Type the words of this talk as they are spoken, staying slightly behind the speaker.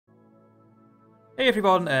Hey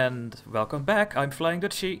everyone and welcome back, I'm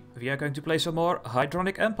FlyingDutchy. We are going to play some more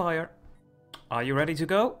Hydronic Empire. Are you ready to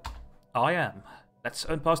go? I am. Let's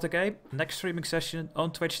unpause the game. Next streaming session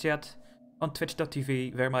on Twitch chat, on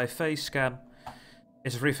twitch.tv, where my face cam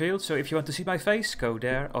is revealed. So if you want to see my face, go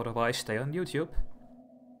there, otherwise stay on YouTube.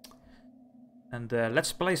 And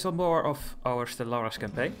let's play some more of our Stellaris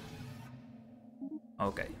campaign.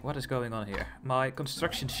 Okay, what is going on here? My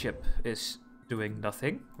construction ship is doing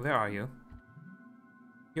nothing. Where are you?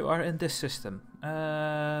 You are in this system.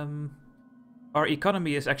 Our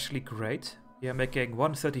economy is actually great. We are making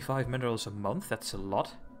 135 minerals a month. That's a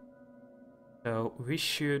lot. So we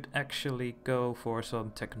should actually go for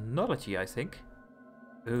some technology, I think.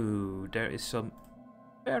 Ooh, there is some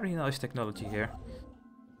very nice technology here.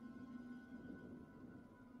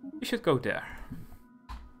 We should go there.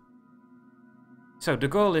 So the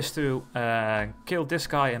goal is to kill this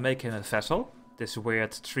guy and make him a vessel. This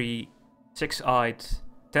weird six-eyed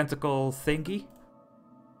tentacle thingy.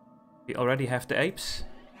 We already have the apes.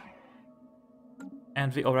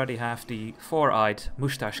 And we already have the four-eyed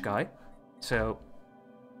mustache guy. So,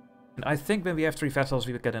 and I think when we have 3 vessels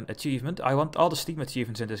we will get an achievement. I want all the Steam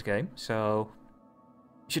achievements in this game, so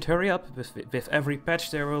we should hurry up. With every patch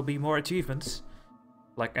there will be more achievements,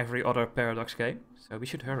 like every other Paradox game, so we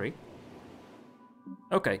should hurry.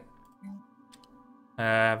 Okay.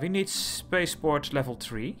 We need spaceport level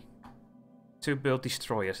 3 to build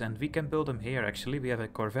destroyers, and we can build them here actually. We have a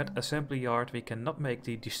corvette assembly yard. We cannot make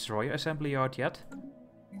the destroyer assembly yard yet.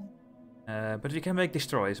 But we can make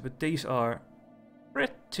destroyers, but these are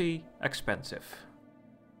pretty expensive.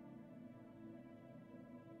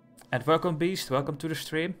 And welcome Beast, welcome to the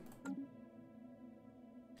stream.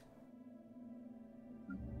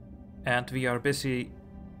 And we are busy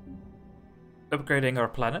upgrading our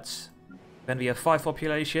planets. When we have 5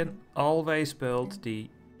 population, always build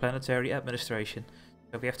the planetary administration.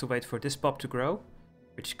 So we have to wait for this pop to grow,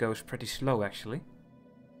 which goes pretty slow actually.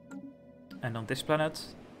 And on this planet,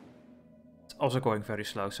 it's also going very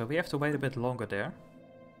slow, so we have to wait a bit longer there.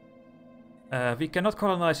 We cannot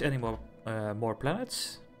colonize any more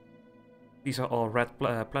planets. These are all red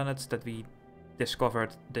planets that we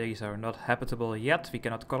discovered. These are not habitable yet. We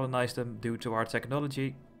cannot colonize them due to our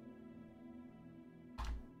technology.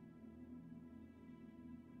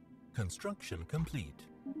 Construction complete.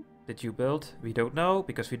 Did you build? We don't know,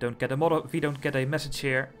 because we don't get a model. We don't get a message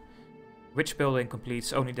here. Which building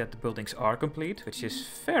completes? Only that the buildings are complete, which is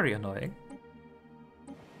very annoying.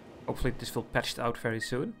 Hopefully this will patch out very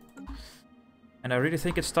soon. And I really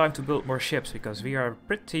think it's time to build more ships, because we are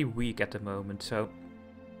pretty weak at the moment. So,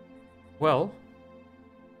 well,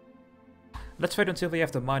 let's wait until we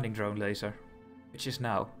have the mining drone laser, which is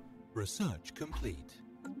now. Research complete.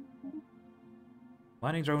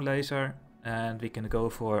 Mining drone laser. And we can go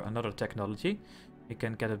for another technology. We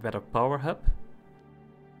can get a better power hub.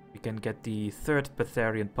 We can get the 3rd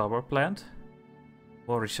Betharian power plant.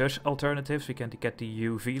 More research alternatives. We can get the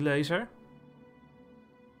UV laser.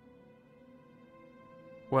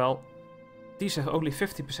 Well, these have only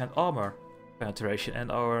 50% armor penetration,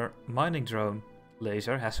 and our mining drone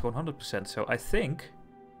laser has 100%. So I think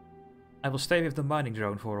I will stay with the mining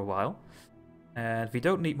drone for a while. And we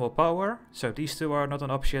don't need more power, so these 2 are not an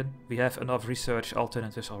option. We have enough research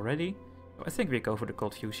alternatives already. So I think we go for the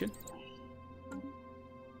cold fusion.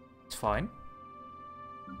 It's fine.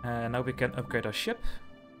 And now we can upgrade our ship.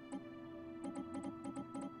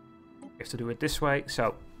 We have to do it this way.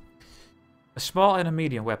 So, a small and a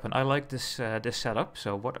medium weapon. I like this this setup.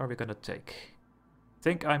 So what are we gonna take? I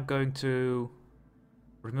think I'm going to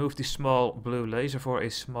remove the small blue laser for a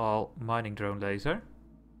small mining drone laser.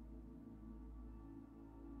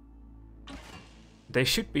 They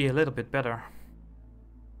should be a little bit better.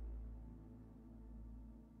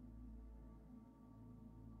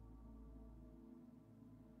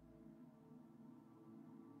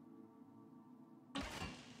 I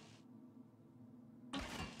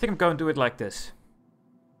think I'm going to do it like this.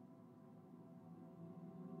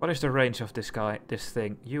 What is the range of this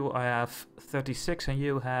thing? You have 36 and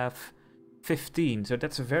you have 15, so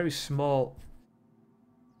that's a very small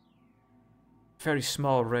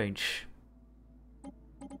range.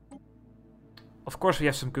 Of course we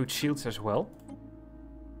have some good shields as well.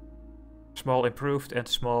 Small improved and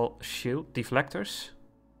small shield deflectors.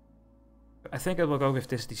 I think I will go with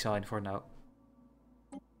this design for now.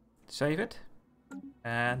 Save it.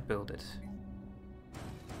 And build it.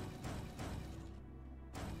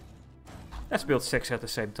 Let's build 6 at the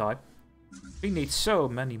same time. We need so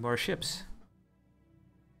many more ships.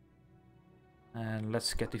 And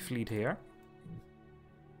let's get the fleet here.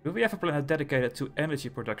 Do we have a planet dedicated to energy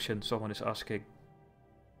production? Someone is asking.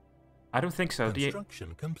 I don't think so.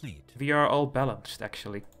 Construction complete. We are all balanced,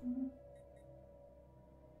 actually.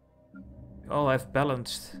 We all have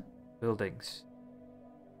balanced buildings.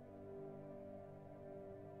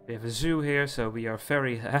 We have a zoo here, so we are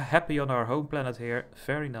very happy on our home planet here.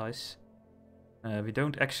 Very nice. We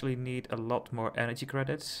don't actually need a lot more energy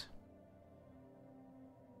credits.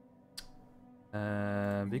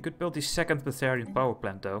 We could build the second Betharian power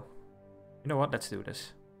plant though. You know what, let's do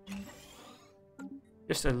this.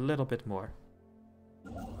 Just a little bit more.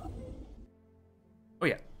 Oh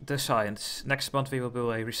yeah, the science. Next month we will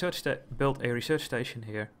build a research station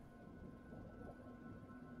here.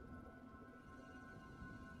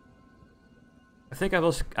 I think I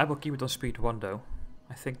will keep it on speed 1 though.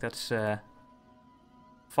 I think that's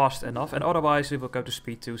fast enough, and otherwise we will go to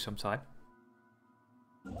speed 2 sometime.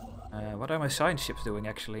 What are my science ships doing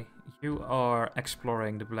actually? You are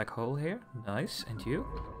exploring the black hole here. Nice. And you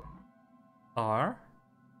are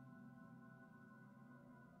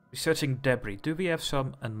researching debris. Do we have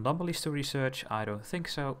some anomalies to research? I don't think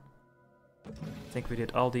so. I think we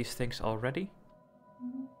did all these things already.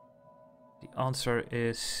 The answer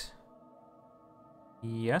is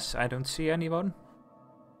yes. I don't see anyone.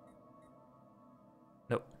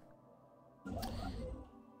 No.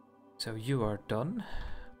 So you are done.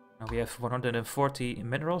 Now we have 140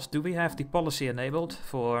 minerals. Do we have the policy enabled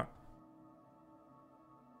for...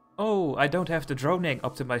 Oh, I don't have the droning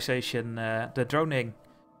optimization, the droning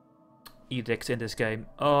edict in this game.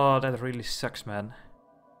 Oh, that really sucks, man.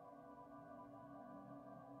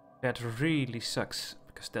 That really sucks,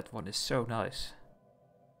 because that one is so nice.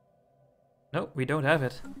 No, we don't have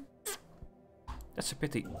it. That's a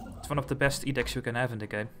pity. It's one of the best edicts you can have in the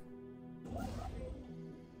game.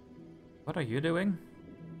 What are you doing?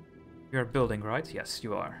 You're building, right? Yes,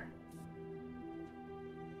 you are.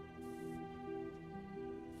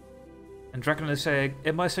 And Dragon is saying,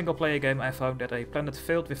 in my single player game I found that a planet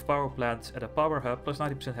filled with power plants at a power hub plus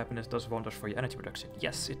 90% happiness does wonders for your energy production.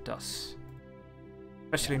 Yes, it does.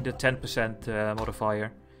 Especially in the 10%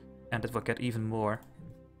 modifier. And it will get even more.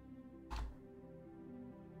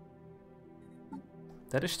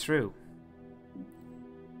 That is true.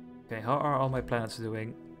 Okay, how are all my planets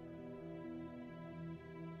doing?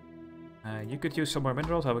 You could use some more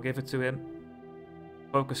minerals, I will give it to him.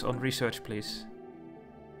 Focus on research, please.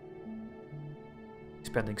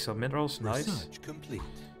 Spending some minerals, nice. Research complete.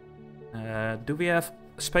 Do we have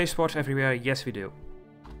spaceports everywhere? Yes, we do.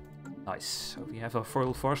 Nice. So we have a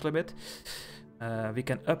full force limit. We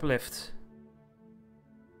can uplift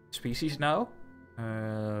species now.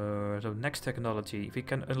 So next technology, we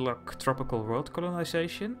can unlock tropical world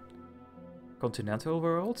colonization, continental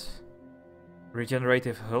world,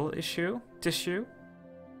 regenerative hull tissue.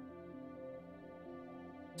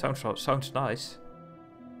 Sounds nice.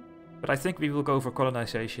 But I think we will go for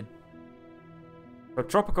colonization. So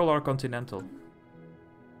tropical or continental?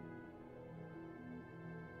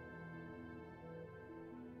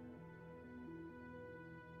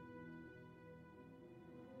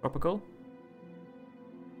 Tropical?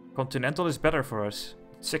 Continental is better for us.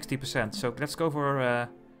 60%. So let's go for...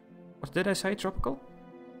 what did I say? Tropical?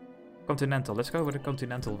 Continental. Let's go with the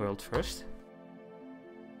continental world first.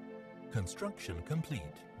 Construction complete.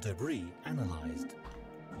 Debris analyzed.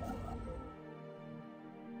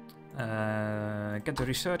 Get the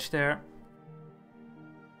research there.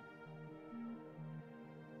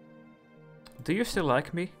 Do you still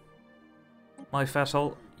like me? My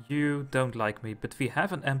vassal, you don't like me, but we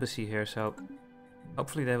have an embassy here, so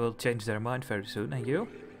hopefully they will change their mind very soon. And you?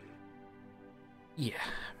 Yeah.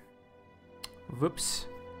 Whoops.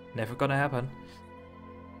 Never gonna happen.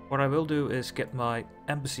 What I will do is get my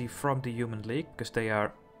embassy from the Human League, because they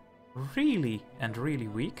are really and really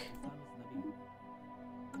weak.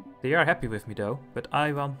 They are happy with me though, but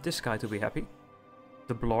I want this guy to be happy.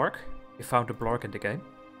 The Blork. We found the Blork in the game.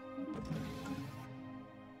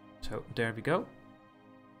 So there we go.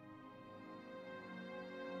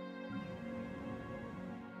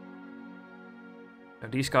 Now,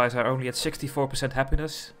 these guys are only at 64%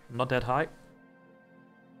 happiness, not that high.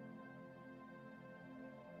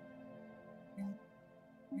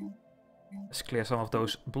 Let's clear some of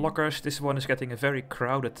those blockers. This one is getting a very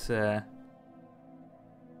crowded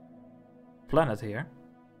planet here.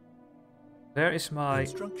 Where is my...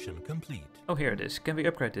 Construction complete. Oh, here it is. Can we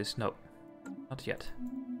upgrade this? No, not yet.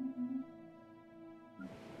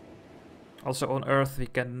 Also on Earth we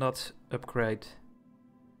cannot upgrade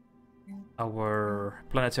our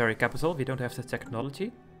planetary capital. We don't have the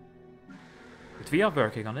technology. But we are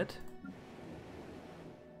working on it.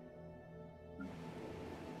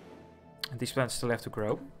 And these planets still have to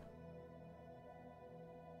grow.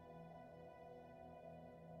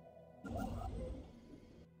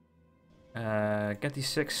 Get the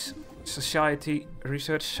 6 society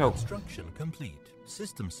research. So, Construction complete.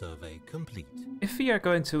 System survey complete. if we are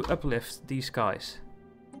going to uplift these guys,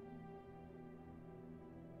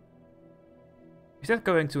 is that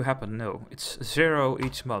going to happen? No, it's 0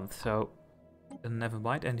 each month, so never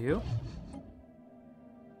mind. And you?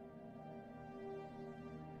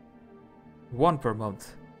 1 per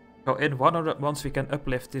month. So in 100 months we can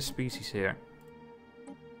uplift this species here.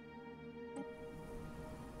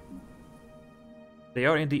 They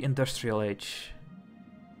are in the industrial age.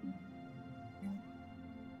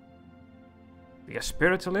 They are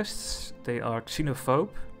spiritualists. They are xenophobe.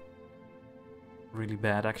 Really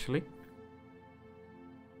bad, actually.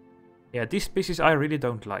 Yeah, these species I really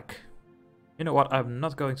don't like. You know what? I'm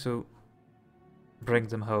not going to bring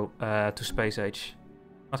them home to space age.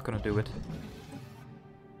 Not gonna do it.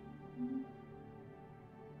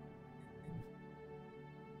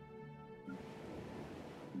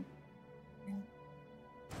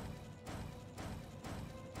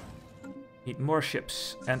 Need more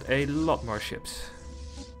ships, and a lot more ships.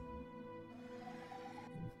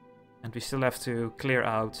 And we still have to clear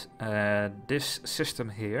out this system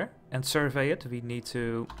here and survey it. We need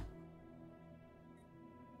to...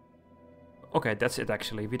 Okay, that's it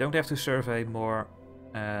actually. We don't have to survey more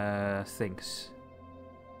things.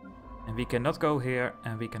 And we cannot go here,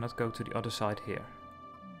 and we cannot go to the other side here.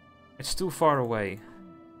 It's too far away.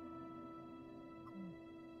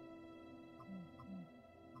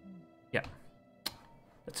 Yeah,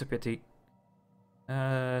 that's a pity.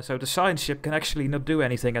 So the science ship can actually not do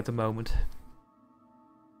anything at the moment.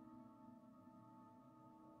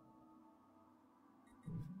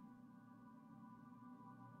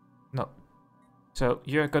 No. So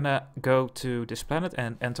you're gonna go to this planet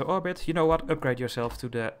and enter orbit. You know what? Upgrade yourself to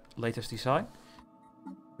the latest design,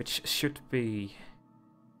 which should be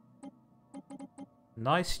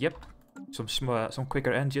nice. Yep, some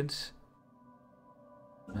quicker engines.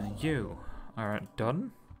 You are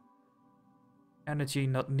done. Energy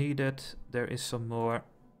not needed. There is some more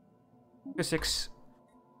physics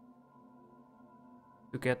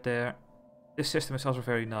to get there. This system is also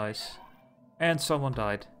very nice. And someone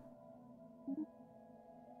died.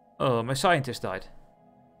 Oh, my scientist died.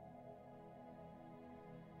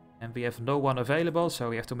 And we have no one available, so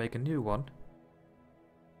we have to make a new one.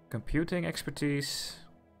 Computing expertise,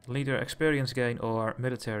 leader experience gain, or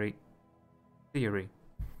military theory.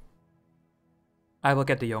 I will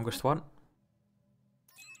get the youngest one.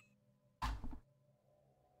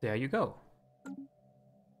 There you go.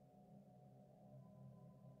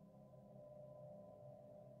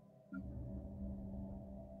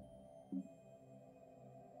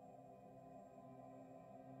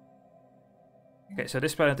 Okay, so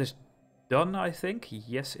this planet is done, I think.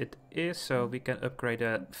 Yes, it is. So we can upgrade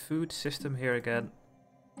the food system here again.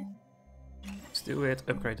 Let's do it.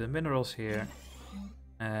 Upgrade the minerals here.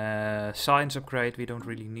 Science upgrade. We don't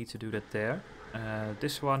really need to do that there.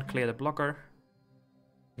 This one, clear the blocker.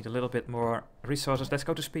 Need a little bit more resources. Let's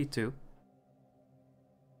go to speed 2.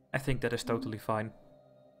 I think that is totally fine.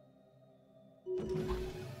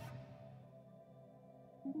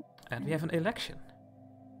 And we have an election.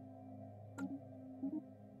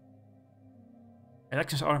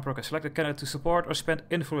 Elections are in progress. Select a candidate to support or spend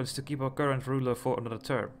influence to keep our current ruler for another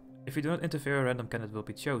term. If you do not interfere, a random candidate will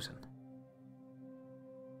be chosen.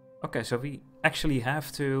 Okay, so we actually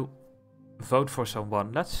have to vote for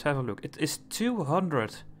someone. Let's have a look. It is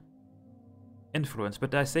 200 influence,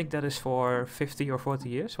 but I think that is for 50 or 40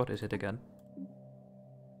 years. What is it again?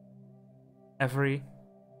 Every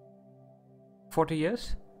 40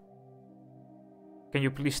 years? Can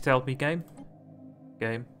you please tell me, game?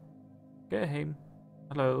 Game. Game.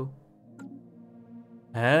 Hello.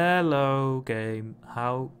 Hello, game.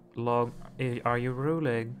 How long are you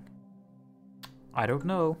ruling? I don't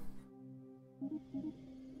know.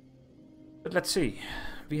 But let's see.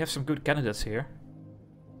 We have some good candidates here.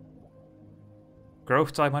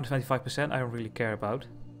 Growth time 125%, I don't really care about.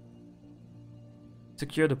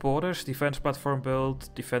 Secure the borders, defense platform build,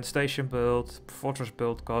 defense station build, fortress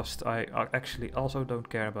build cost. I actually also don't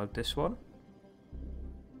care about this one.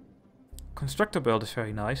 Constructor build is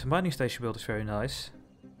very nice, mining station build is very nice,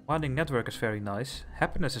 mining network is very nice,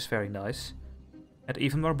 happiness is very nice, and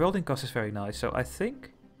even more building cost is very nice. So I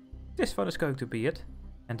think this one is going to be it.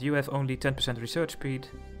 And you have only 10% research speed,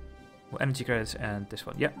 more energy credits, and this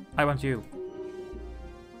one. Yeah, I want you.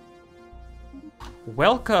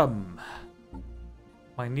 Welcome,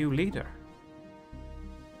 my new leader.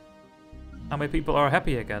 How many people are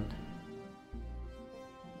happy again?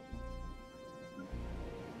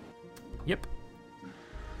 Yep.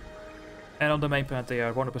 And on the main planet they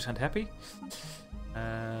are 100% happy.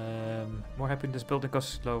 More happiness, building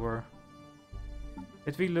costs is lower.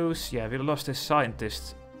 Did we lose? Yeah, we lost this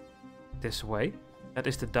scientist this way. That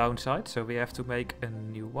is the downside, so we have to make a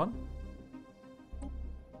new one.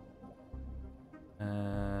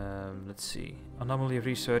 Let's see. Anomaly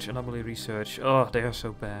research, anomaly research. Oh, they are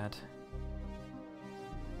so bad.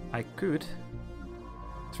 I could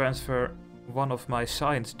transfer one of my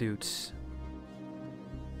science dudes.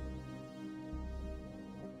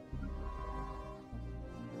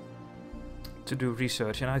 To do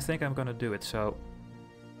research, and I think I'm gonna do it, so...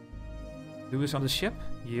 Who is on the ship?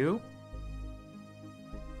 You.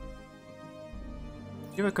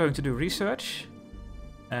 You are going to do research,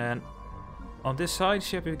 and on this side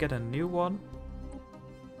ship we get a new one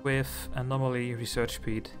with anomaly research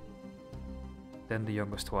speed. Then the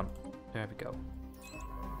youngest one. There we go.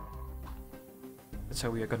 That's how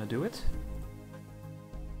we are gonna do it.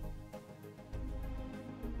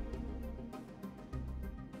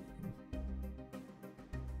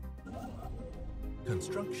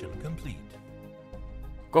 Construction complete.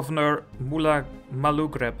 Governor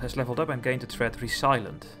Malugreb has leveled up and gained the threat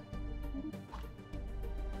Resilient.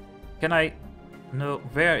 Can I... No,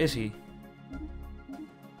 where is he?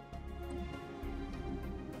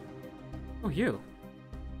 Oh, you.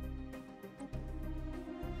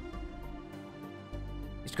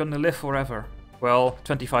 He's gonna live forever. Well,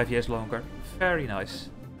 25 years longer. Very nice.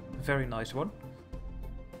 Very nice one.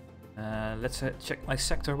 Let's check my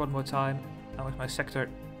sector one more time. How is my sector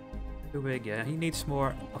doing? Yeah, he needs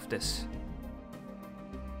more of this.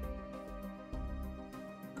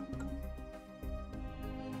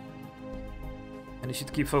 And you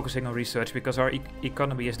should keep focusing on research because our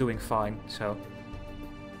economy is doing fine, so...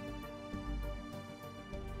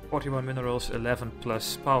 41 minerals, 11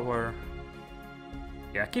 plus power.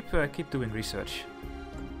 Yeah, keep doing research.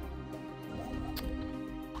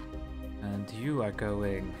 And you are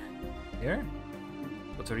going here.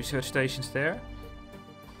 Got the research stations there.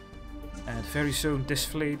 And very soon this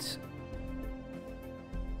fleet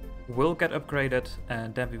will get upgraded,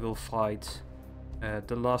 and then we will fight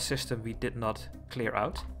the last system we did not clear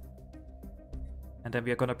out. And then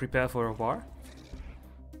we are gonna prepare for a war.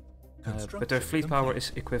 But their fleet power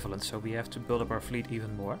is equivalent, so we have to build up our fleet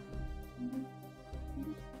even more.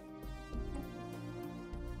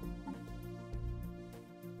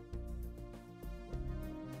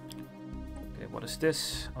 Okay, what is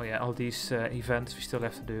this? Oh yeah, all these events we still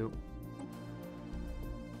have to do.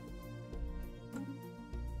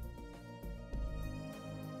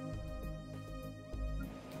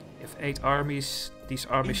 We have 8 armies. These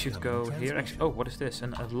armies should go here. Actually, oh, what is this?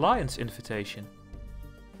 An alliance invitation.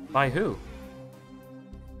 By who?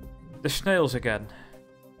 The snails again.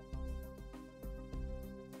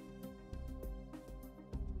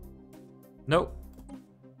 No.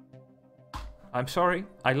 I'm sorry.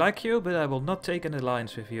 I like you, but I will not take an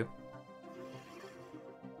alliance with you.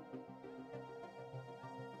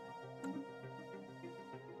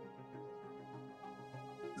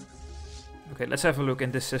 Okay, let's have a look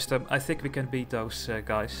in this system. I think we can beat those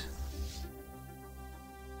guys.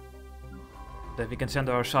 Then we can send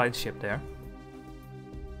our science ship there.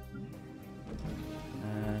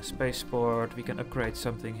 Spaceport, we can upgrade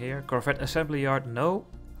something here. Corvette assembly yard, no.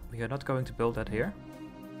 We are not going to build that here.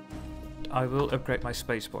 I will upgrade my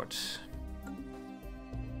spaceports.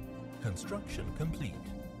 Construction complete.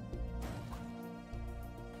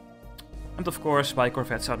 And of course, my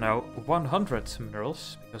corvettes are now 100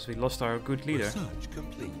 minerals, because we lost our good leader. Research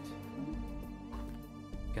complete.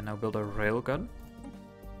 We can now build a railgun.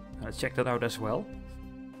 Let's check that out as well.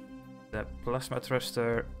 The plasma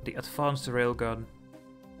thruster, the advanced railgun,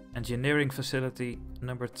 engineering facility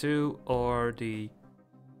number 2, or the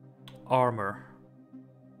armor.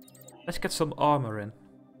 Let's get some armor in.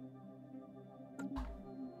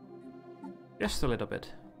 Just a little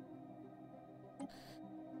bit.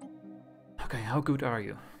 Okay, how good are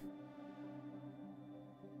you?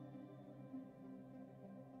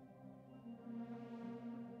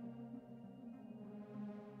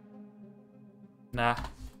 Nah.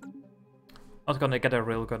 Not gonna get a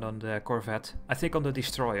railgun on the Corvette. I think on the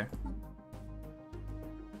destroyer.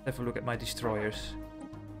 Have a look at my destroyers.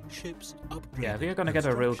 Ships Yeah, we are gonna get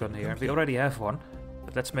a railgun here. We already have one.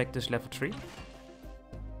 But let's make this level 3.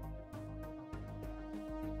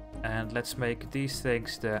 And let's make these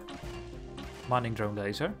things the mining drone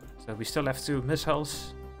laser. So we still have 2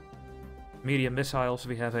 missiles. Medium missiles.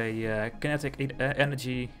 We have a kinetic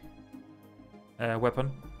energy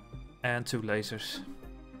weapon. And 2 lasers.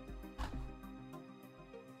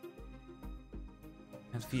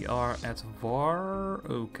 And we are at war.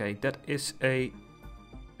 Okay, that is a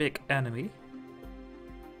big enemy.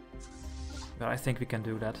 But I think we can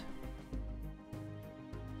do that.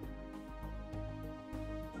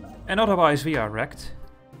 And otherwise we are wrecked.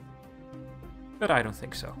 But I don't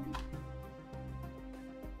think so.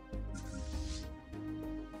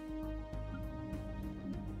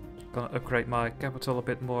 Gonna upgrade my capital a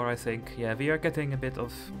bit more, I think. Yeah, we are getting a bit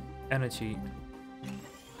of energy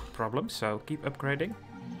problems, so keep upgrading.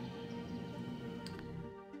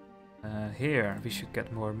 Here we should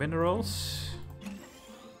get more minerals.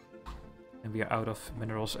 And we are out of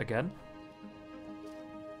minerals again.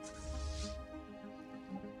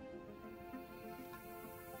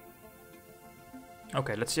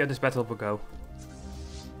 Okay, let's see how this battle will go.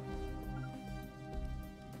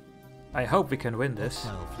 I hope we can win this.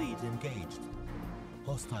 Hostile fleet engaged.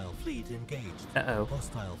 Hostile fleet engaged. Uh-oh.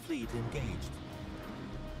 Hostile fleet engaged.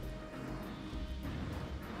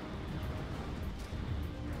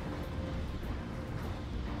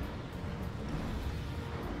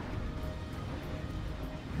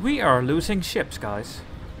 We are losing ships, guys.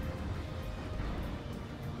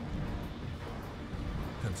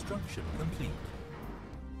 Construction complete.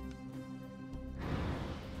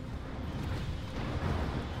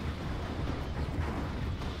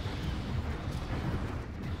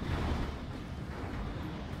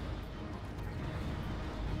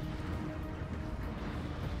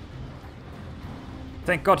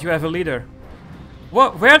 Thank God you have a leader.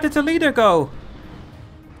 What? Where did the leader go?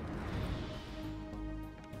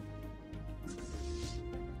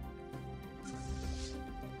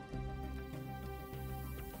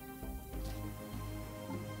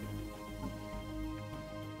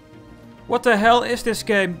 What the hell is this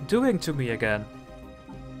game doing to me again?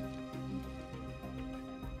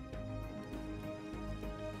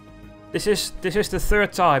 This is the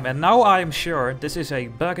third time, and now I am sure this is a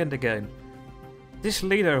bug in the game. This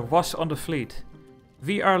leader was on the fleet.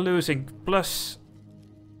 We are losing plus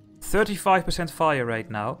 35% fire rate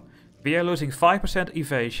now. We are losing 5%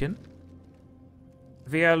 evasion.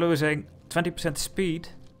 We are losing 20% speed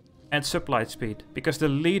and supply speed because the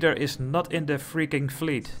leader is not in the freaking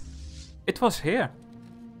fleet. It was here.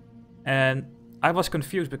 And I was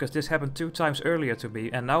confused because this happened 2 times earlier to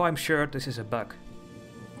me, and now I'm sure this is a bug.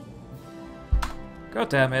 God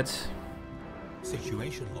damn it.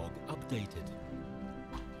 Situation log updated.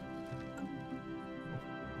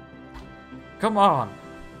 Come on.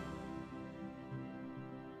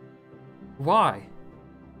 Why?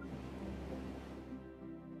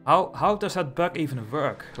 How does that bug even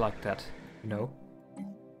work like that? You know?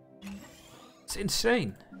 It's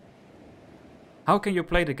insane. How can you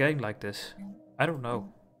play the game like this? I don't know.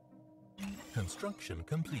 Construction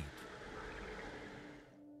complete.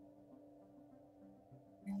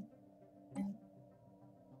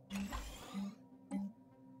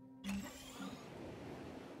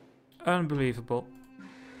 Unbelievable.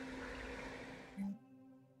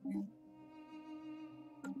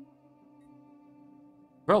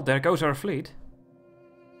 Well, there goes our fleet.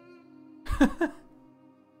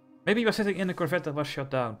 Maybe he was sitting in a corvette that was shot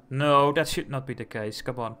down. No, that should not be the case.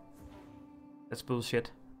 Come on. That's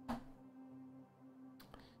bullshit.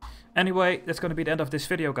 Anyway, that's gonna be the end of this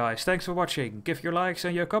video, guys. Thanks for watching. Give your likes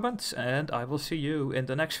and your comments, and I will see you in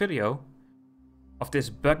the next video of this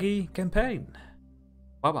buggy campaign.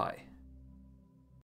 Bye-bye.